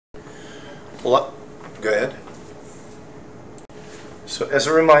Go ahead. So as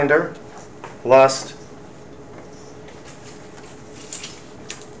a reminder, last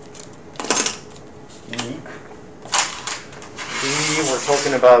week we were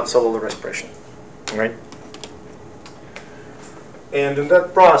talking about cellular respiration, right? And in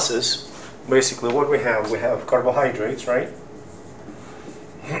that process, basically what we have carbohydrates, right?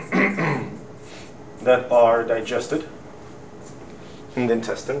 That are digested in the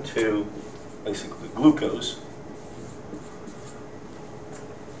intestine to basically glucose.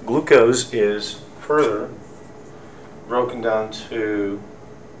 Glucose is further broken down to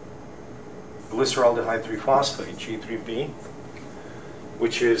glyceraldehyde 3-phosphate, G3P,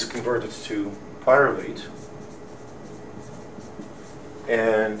 which is converted to pyruvate.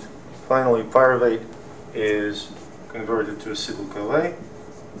 And finally, pyruvate is converted to acetyl-CoA,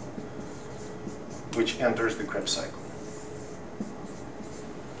 which enters the Krebs cycle.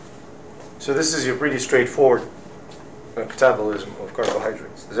 So this is your pretty straightforward metabolism of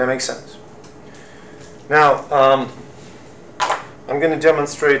carbohydrates. Does that make sense? Now, I'm going to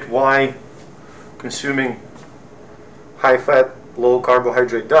demonstrate why consuming high-fat,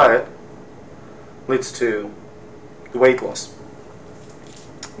 low-carbohydrate diet leads to the weight loss.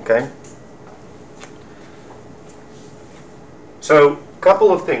 Okay? So, a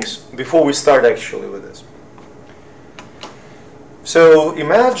couple of things before we start actually with this. So,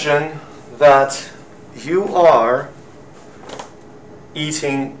 imagine that you are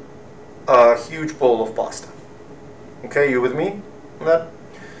eating a huge bowl of pasta. Okay, you with me on that?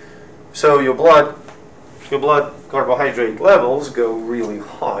 So your blood carbohydrate levels go really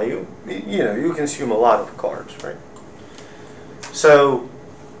high. You consume a lot of carbs, right? So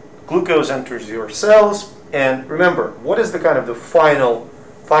glucose enters your cells, and remember, what is the kind of the final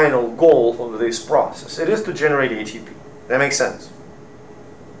goal of this process? It is to generate ATP. That makes sense.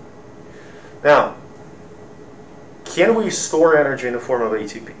 Now, can we store energy in the form of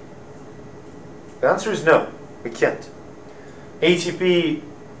ATP? The answer is no, we can't. ATP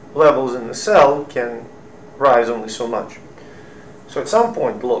levels in the cell can rise only so much. So at some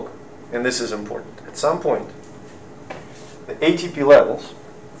point, look, and this is important, at some point, the ATP levels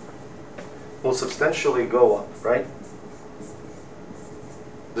will substantially go up, right?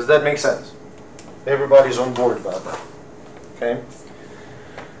 Does that make sense? Everybody's on board about that, okay?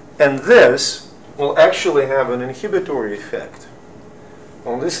 And this will actually have an inhibitory effect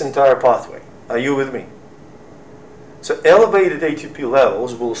on this entire pathway. Are you with me? So elevated ATP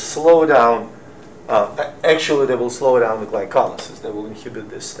levels will slow down, actually they will slow down the glycolysis. They will inhibit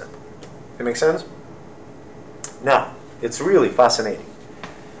this step. That make sense? Now, it's really fascinating.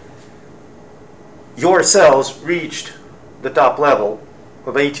 Your cells reached the top level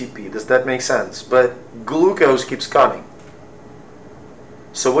of ATP. Does that make sense? But glucose keeps coming.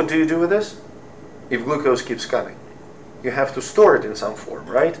 So what do you do with this? If glucose keeps coming, you have to store it in some form,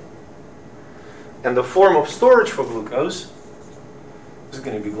 right? And the form of storage for glucose is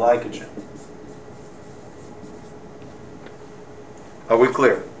going to be glycogen. Are we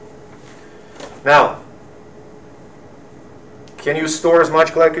clear? Now, can you store as much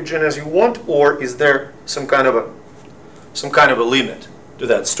glycogen as you want, or is there some kind of a limit to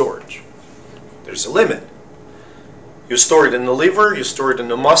that storage? There's a limit. You store it in the liver, you store it in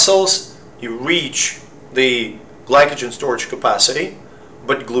the muscles, you reach the glycogen storage capacity,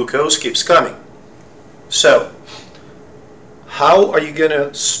 but glucose keeps coming. So, how are you going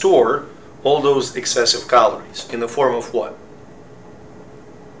to store all those excessive calories? In the form of what?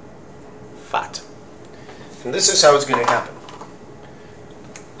 Fat. And this is how it's going to happen.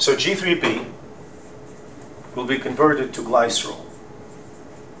 So G3P will be converted to glycerol.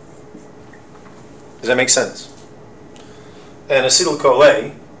 Does that make sense? And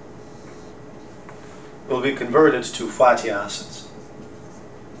acetyl-CoA will be converted to fatty acids.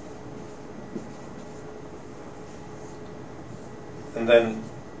 And then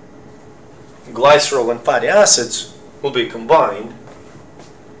glycerol and fatty acids will be combined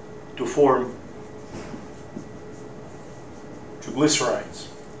to form triglycerides.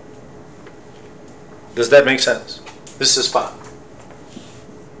 Does that make sense? This is fat.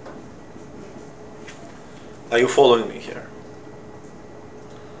 Are you following me here?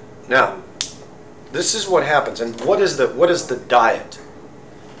 Now, this is what happens, and what is the diet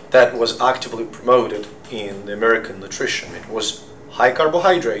that was actively promoted in the American nutrition? It was high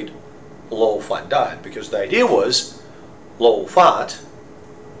carbohydrate, low fat diet, because the idea was low fat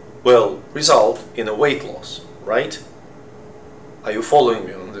will result in a weight loss, right? Are you following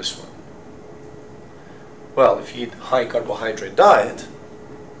me on this one? Well, if you eat high carbohydrate diet,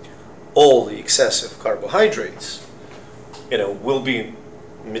 all the excessive carbohydrates, will be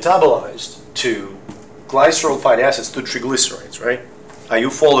metabolized to glycerol fatty acids to triglycerides, right? Are you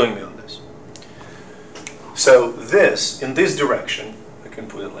following me on this? So this, in this direction, I can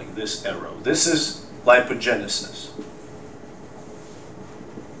put it like this arrow. This is lipogenesis.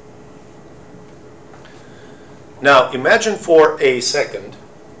 Now imagine for a second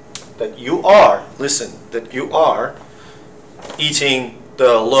that you are, listen, that you are eating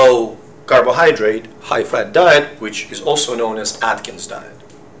the low carbohydrate, high fat diet, which is also known as Atkins diet,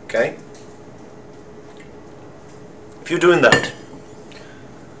 okay? If you're doing that,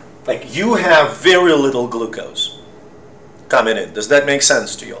 like you have very little glucose coming in. Does that make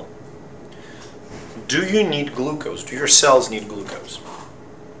sense to y'all? Do you need glucose? Do your cells need glucose?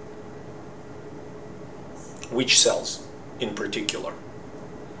 Which cells in particular?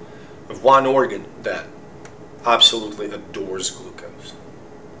 Of one organ that absolutely adores glucose.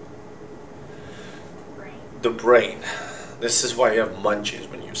 The brain. This is why you have munchies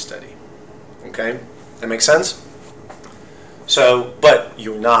when you study. Okay? That makes sense? So, but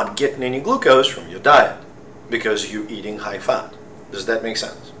you're not getting any glucose from your diet because you're eating high fat. Does that make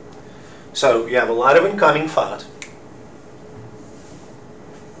sense? So you have a lot of incoming fat.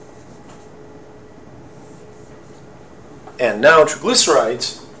 And now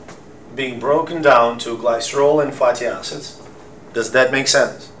triglycerides being broken down to glycerol and fatty acids. Does that make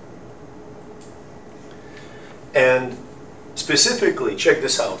sense? And specifically, check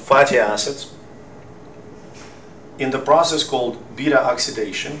this out, fatty acids, in the process called beta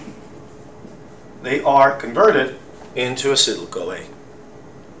oxidation, they are converted into acetyl-CoA.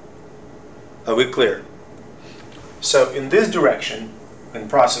 Are we clear? So in this direction, when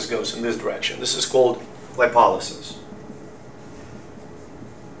process goes in this direction, this is called lipolysis.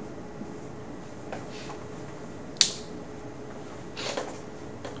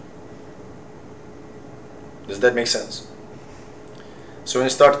 Does that make sense? So when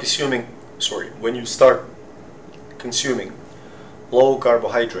you start consuming low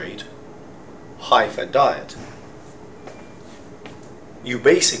carbohydrate, high fat diet, you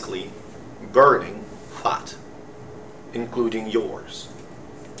basically burning fat, including yours.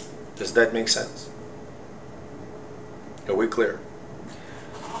 Does that make sense? Are we clear?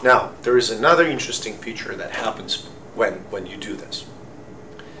 Now, there is another interesting feature that happens when you do this.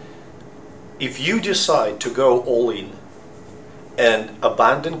 If you decide to go all in and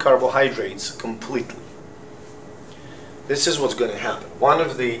abandon carbohydrates completely, this is what's going to happen. One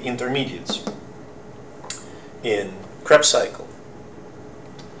of the intermediates in Krebs cycle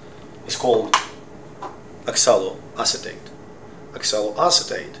is called oxaloacetate.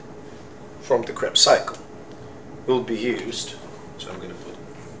 Oxaloacetate from the Krebs cycle will be used, so I'm going to put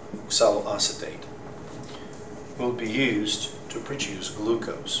oxaloacetate, will be used to produce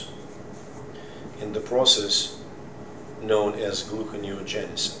glucose in the process known as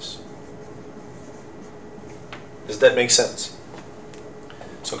gluconeogenesis. Does that make sense?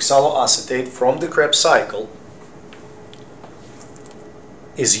 So oxaloacetate from the Krebs cycle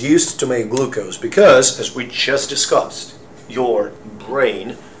is used to make glucose because, as we just discussed, your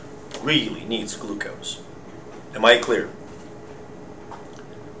brain really needs glucose. Am I clear?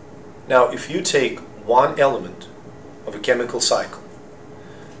 Now, if you take one element of a chemical cycle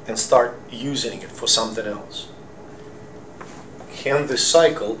and start using it for something else, can this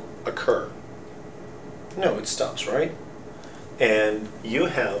cycle occur? No, it stops, right? And you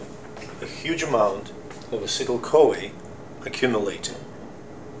have a huge amount of acetyl-CoA accumulating.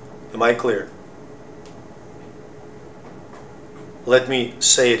 Am I clear? Let me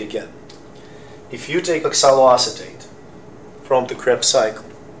say it again. If you take oxaloacetate from the Krebs cycle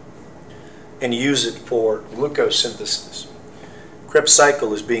and use it for glucose synthesis, Krebs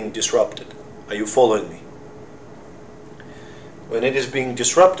cycle is being disrupted. Are you following me? When it is being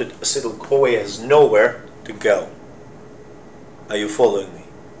disrupted, acetyl-CoA has nowhere to go. Are you following me?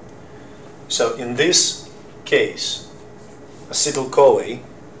 So in this case, acetyl-CoA,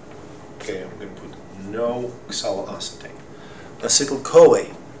 okay, I'm going to put no oxaloacetate.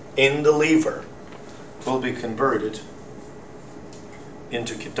 Acetyl-CoA in the liver will be converted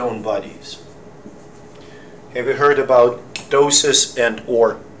into ketone bodies. Have you heard about ketosis and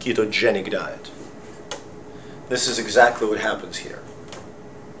or ketogenic diet? This is exactly what happens here.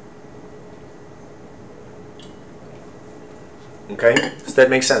 Okay? Does that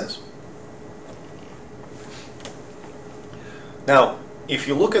make sense? Now, if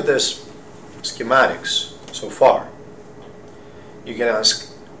you look at this schematics so far, you can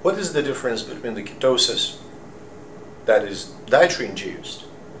ask, what is the difference between the ketosis that is dietary induced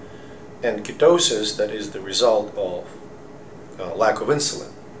and ketosis that is the result of lack of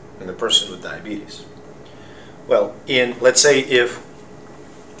insulin in the person with diabetes? Well, let's say if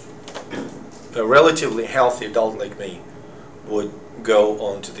a relatively healthy adult like me would go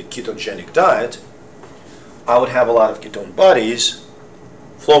onto the ketogenic diet, I would have a lot of ketone bodies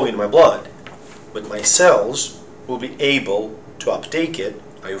flowing in my blood, but my cells will be able to uptake it,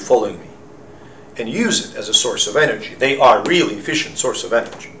 are you following me, and use it as a source of energy. They are really efficient source of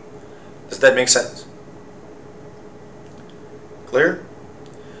energy. Does that make sense? Clear?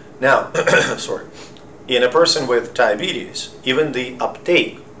 Now, sorry, in a person with diabetes, even the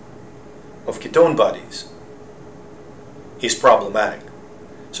uptake of ketone bodies is problematic.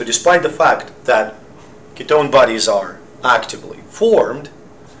 So despite the fact that ketone bodies are actively formed,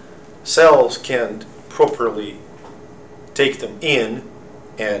 cells can't properly take them in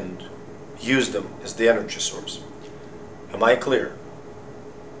and use them as the energy source. Am I clear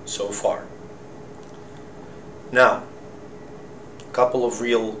so far? Now, a couple of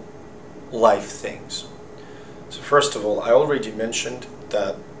real life things. So first of all, I already mentioned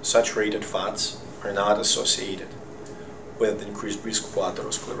that saturated fats are not associated with increased risk of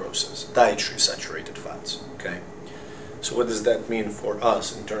atherosclerosis, dietary saturated fats, okay? So what does that mean for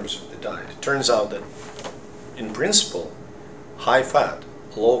us in terms of the diet? It turns out that, in principle, high-fat,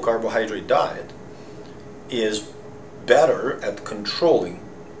 low-carbohydrate diet is better at controlling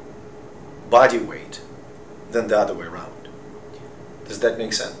body weight than the other way around. Does that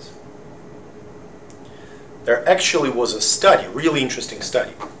make sense? There actually was a study, a really interesting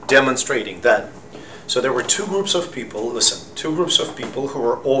study, demonstrating that. So there were two groups of people, listen, two groups of people who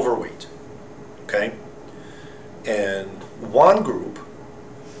were overweight, okay? And one group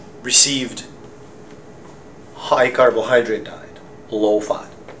received high carbohydrate diet, low fat.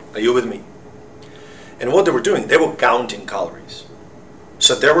 Are you with me? And what they were doing, they were counting calories.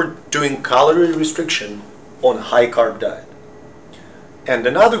 So they were doing calorie restriction on high carb diet. And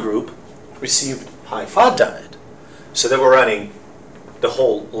another group received high fat diet. So they were running the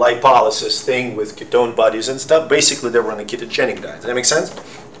whole lipolysis thing with ketone bodies and stuff. Basically, they were on a ketogenic diet. Does that make sense?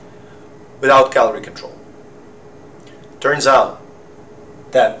 Without calorie control. Turns out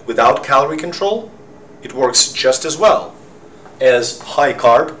that without calorie control, it works just as well as high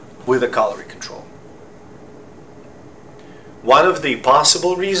carb with a calorie control. One of the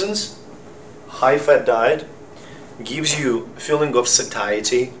possible reasons high fat diet gives you a feeling of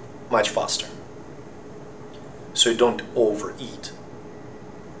satiety much faster, so you don't overeat.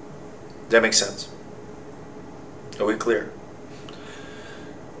 Does that make sense? Are we clear?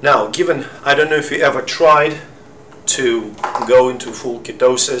 Now, given, I don't know if you ever tried to go into full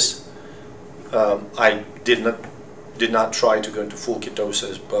ketosis. I did not try to go into full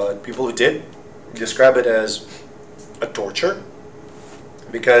ketosis, but people who did describe it as a torture,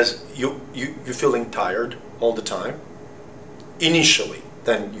 because you're feeling tired all the time initially,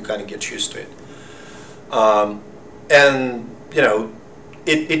 then you kind of get used to it, and you know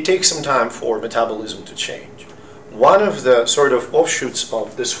it takes some time for metabolism to change. One of the sort of offshoots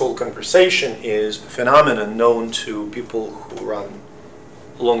of this whole conversation is a phenomenon known to people who run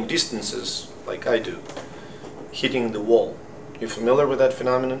long distances like I do, hitting the wall. You familiar with that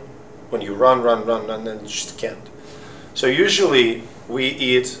phenomenon? When you run, and then you just can't. So usually we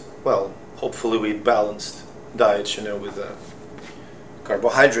eat, well, hopefully we eat balanced diets, you know, with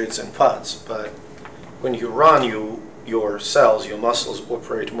carbohydrates and fats, but when you run, your cells, your muscles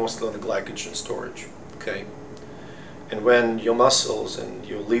operate mostly on the glycogen storage, okay? And when your muscles and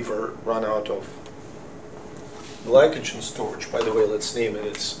your liver run out of glycogen storage, by the way, let's name it,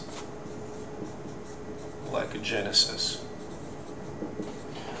 it's glycogenesis.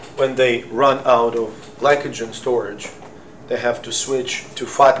 When they run out of glycogen storage, they have to switch to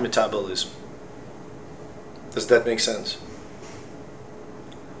fat metabolism. Does that make sense?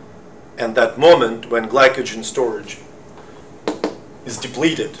 And that moment when glycogen storage is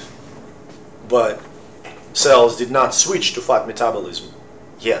depleted, but cells did not switch to fat metabolism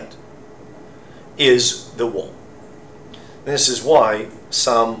yet, is the wall. This is why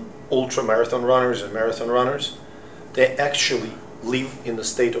some ultra-marathon runners and marathon runners, they actually live in the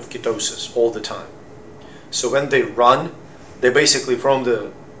state of ketosis all the time. So when they run, they basically from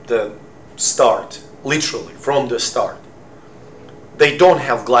the start, literally from the start, they don't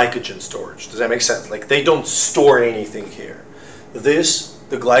have glycogen storage. Does that make sense? Like they don't store anything here.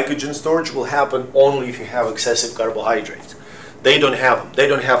 The glycogen storage will happen only if you have excessive carbohydrates. They don't have them. They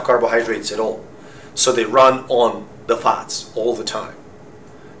don't have carbohydrates at all. So they run on the fats all the time.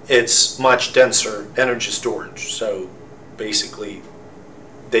 It's much denser energy storage. So basically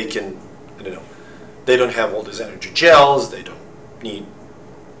they can, I don't know, they don't have all these energy gels. They don't need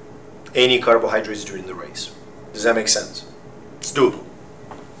any carbohydrates during the race. Does that make sense? It's doable.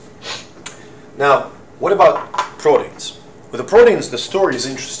 Now, what about proteins? With the proteins, the story is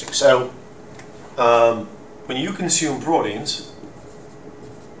interesting. So, when you consume proteins,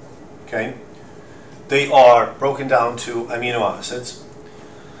 okay, they are broken down to amino acids.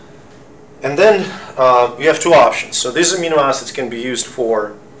 And then you have two options. So these amino acids can be used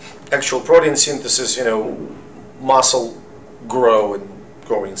for actual protein synthesis, muscle growing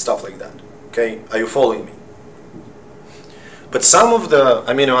and stuff like that. Okay, are you following me? But some of the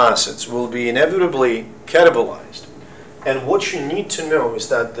amino acids will be inevitably catabolized. And what you need to know is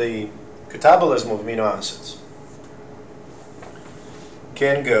that the catabolism of amino acids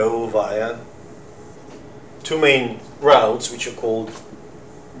can go via two main routes, which are called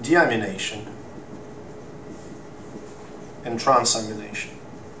deamination and transamination.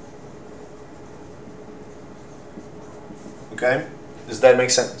 Okay? Does that make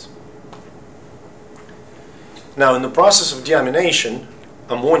sense? Now, in the process of deamination,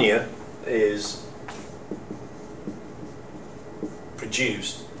 ammonia is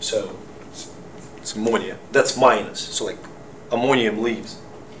produced. So it's ammonia. That's minus. So like ammonium leaves.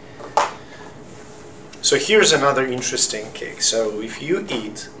 So here's another interesting case. So if you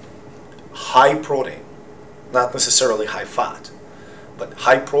eat high protein, not necessarily high fat, but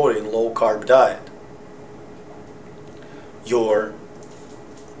high protein, low carb diet, your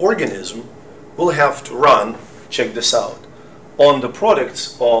organism will have to run, check this out, on the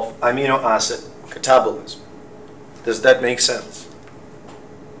products of amino acid catabolism. Does that make sense?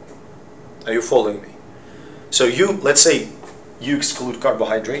 Are you following me? So let's say you exclude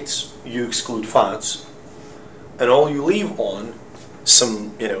carbohydrates, you exclude fats, and all you leave on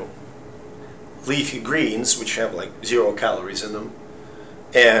some, leafy greens, which have like 0 calories in them,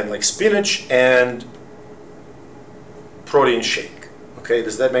 and like spinach and protein shake. Okay,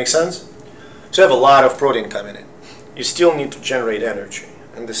 does that make sense? So you have a lot of protein coming in. You still need to generate energy.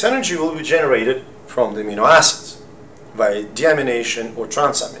 And this energy will be generated from the amino acids by deamination or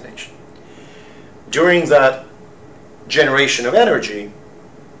transamination. During that generation of energy,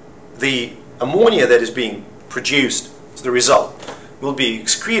 the ammonia that is being produced as the result will be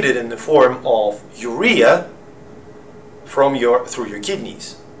excreted in the form of urea through your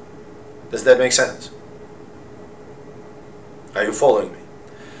kidneys. Does that make sense? Are you following me?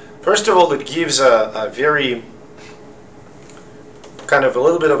 First of all, it gives a very kind of a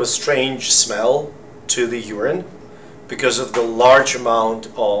little bit of a strange smell to the urine because of the large amount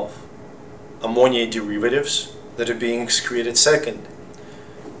of ammonia derivatives that are being excreted. Second,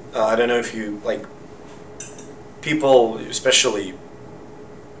 I don't know if you, like, people, especially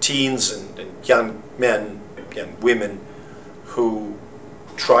teens and young men, young women, who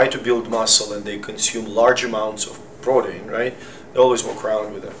try to build muscle and they consume large amounts of protein, right? They always walk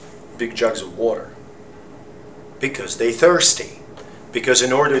around with big jugs of water because they're thirsty. Because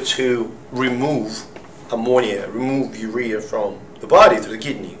in order to remove ammonia, remove urea from the body through the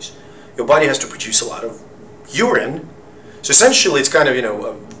kidneys, your body has to produce a lot of urine. So essentially it's kind of,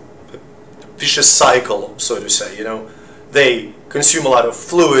 a vicious cycle, so to say. They consume a lot of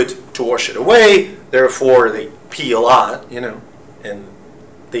fluid to wash it away, therefore they pee a lot, and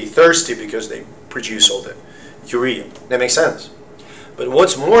they're thirsty because they produce all the urea. That makes sense. But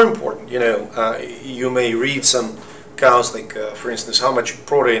what's more important, you may read some accounts like, for instance, how much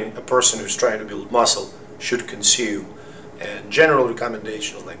protein a person who's trying to build muscle should consume. And general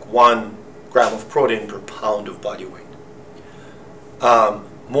recommendation of like 1 gram of protein per pound of body weight.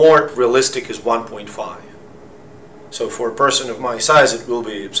 More realistic is 1.5. So for a person of my size, it will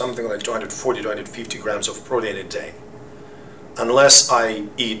be something like 240 to 250 grams of protein a day. Unless I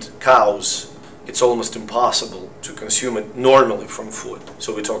eat cows, it's almost impossible to consume it normally from food.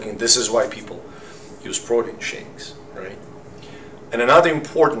 So we're talking, this is why people use protein shakes, right? And another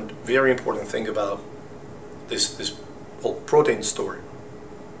important, very important thing about this whole protein story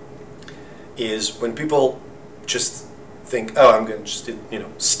is when people just think, oh, I'm going to just eat,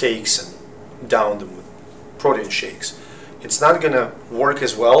 steaks and down them with protein shakes. It's not going to work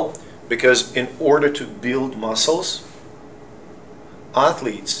as well because in order to build muscles,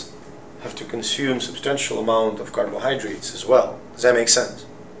 athletes have to consume substantial amount of carbohydrates as well. Does that make sense?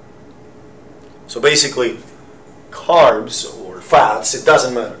 So basically, carbs or fats, it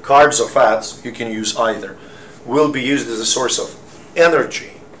doesn't matter. Carbs or fats, you can use either, will be used as a source of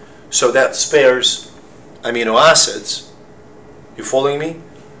energy. So that spares amino acids, you following me,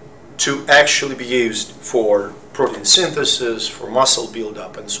 to actually be used for protein synthesis, for muscle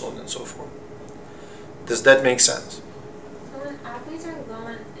buildup, and so on and so forth. Does that make sense? So when athletes are low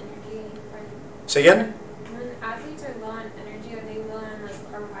on energy, say again? When athletes are low on energy, are they low on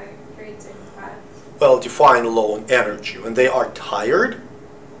like carbohydrates and fats? Well, define low on energy. When they are tired,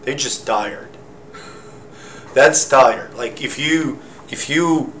 they're just tired. That's tired. Like if you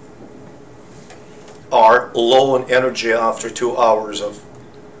are low on energy after 2 hours of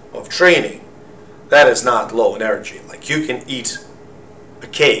training, that is not low in energy. Like you can eat a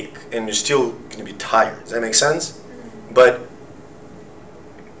cake and you're still going to be tired. Does that make sense? But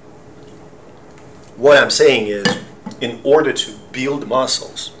what I'm saying is, in order to build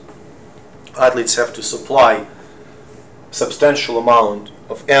muscles, athletes have to supply substantial amount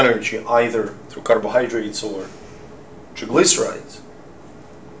of energy either through carbohydrates or triglycerides.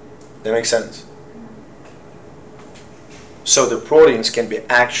 That makes sense? So the proteins can be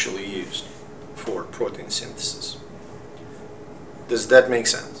actually used for protein synthesis. Does that make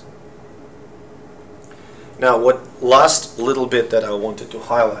sense? Now, what last little bit that I wanted to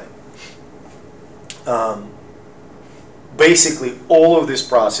highlight. Basically, all of these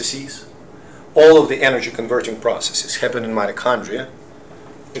processes, all of the energy converting processes happen in mitochondria,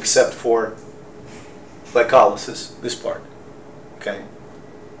 except for glycolysis, this part. Okay?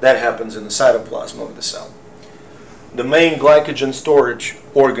 That happens in the cytoplasm of the cell. The main glycogen storage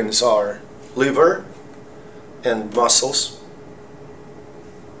organs are liver and muscles.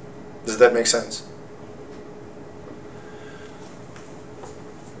 Does that make sense?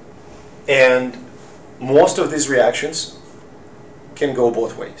 And most of these reactions can go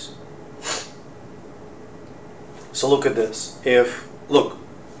both ways. So look at this. Look,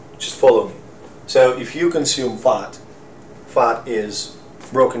 just follow me. So if you consume fat, fat is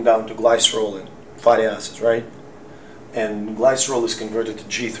broken down to glycerol and fatty acids, right? And glycerol is converted to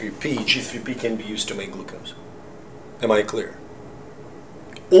G3P. G3P can be used to make glucose. Am I clear?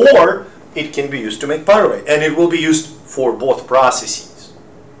 Or it can be used to make pyruvate, and it will be used for both processes.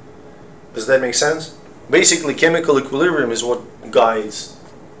 Does that make sense? Basically, chemical equilibrium is what guides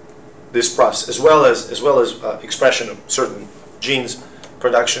this process, as well as expression of certain genes,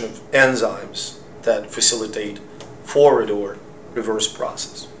 production of enzymes that facilitate forward or reverse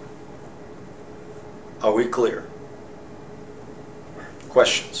process. Are we clear?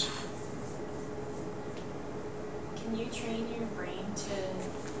 Questions? Can you train your brain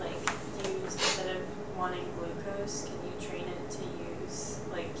to use, instead of wanting glucose, can you train it to use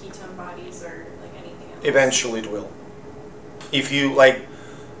ketone bodies or anything else? Eventually it will. If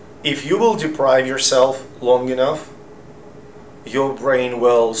you will deprive yourself long enough, your brain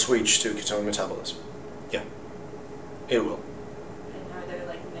will switch to ketone metabolism. Yeah, it will. And are there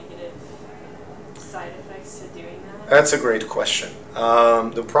negative side effects to doing that? That's a great question.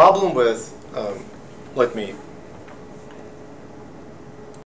 The problem with, let me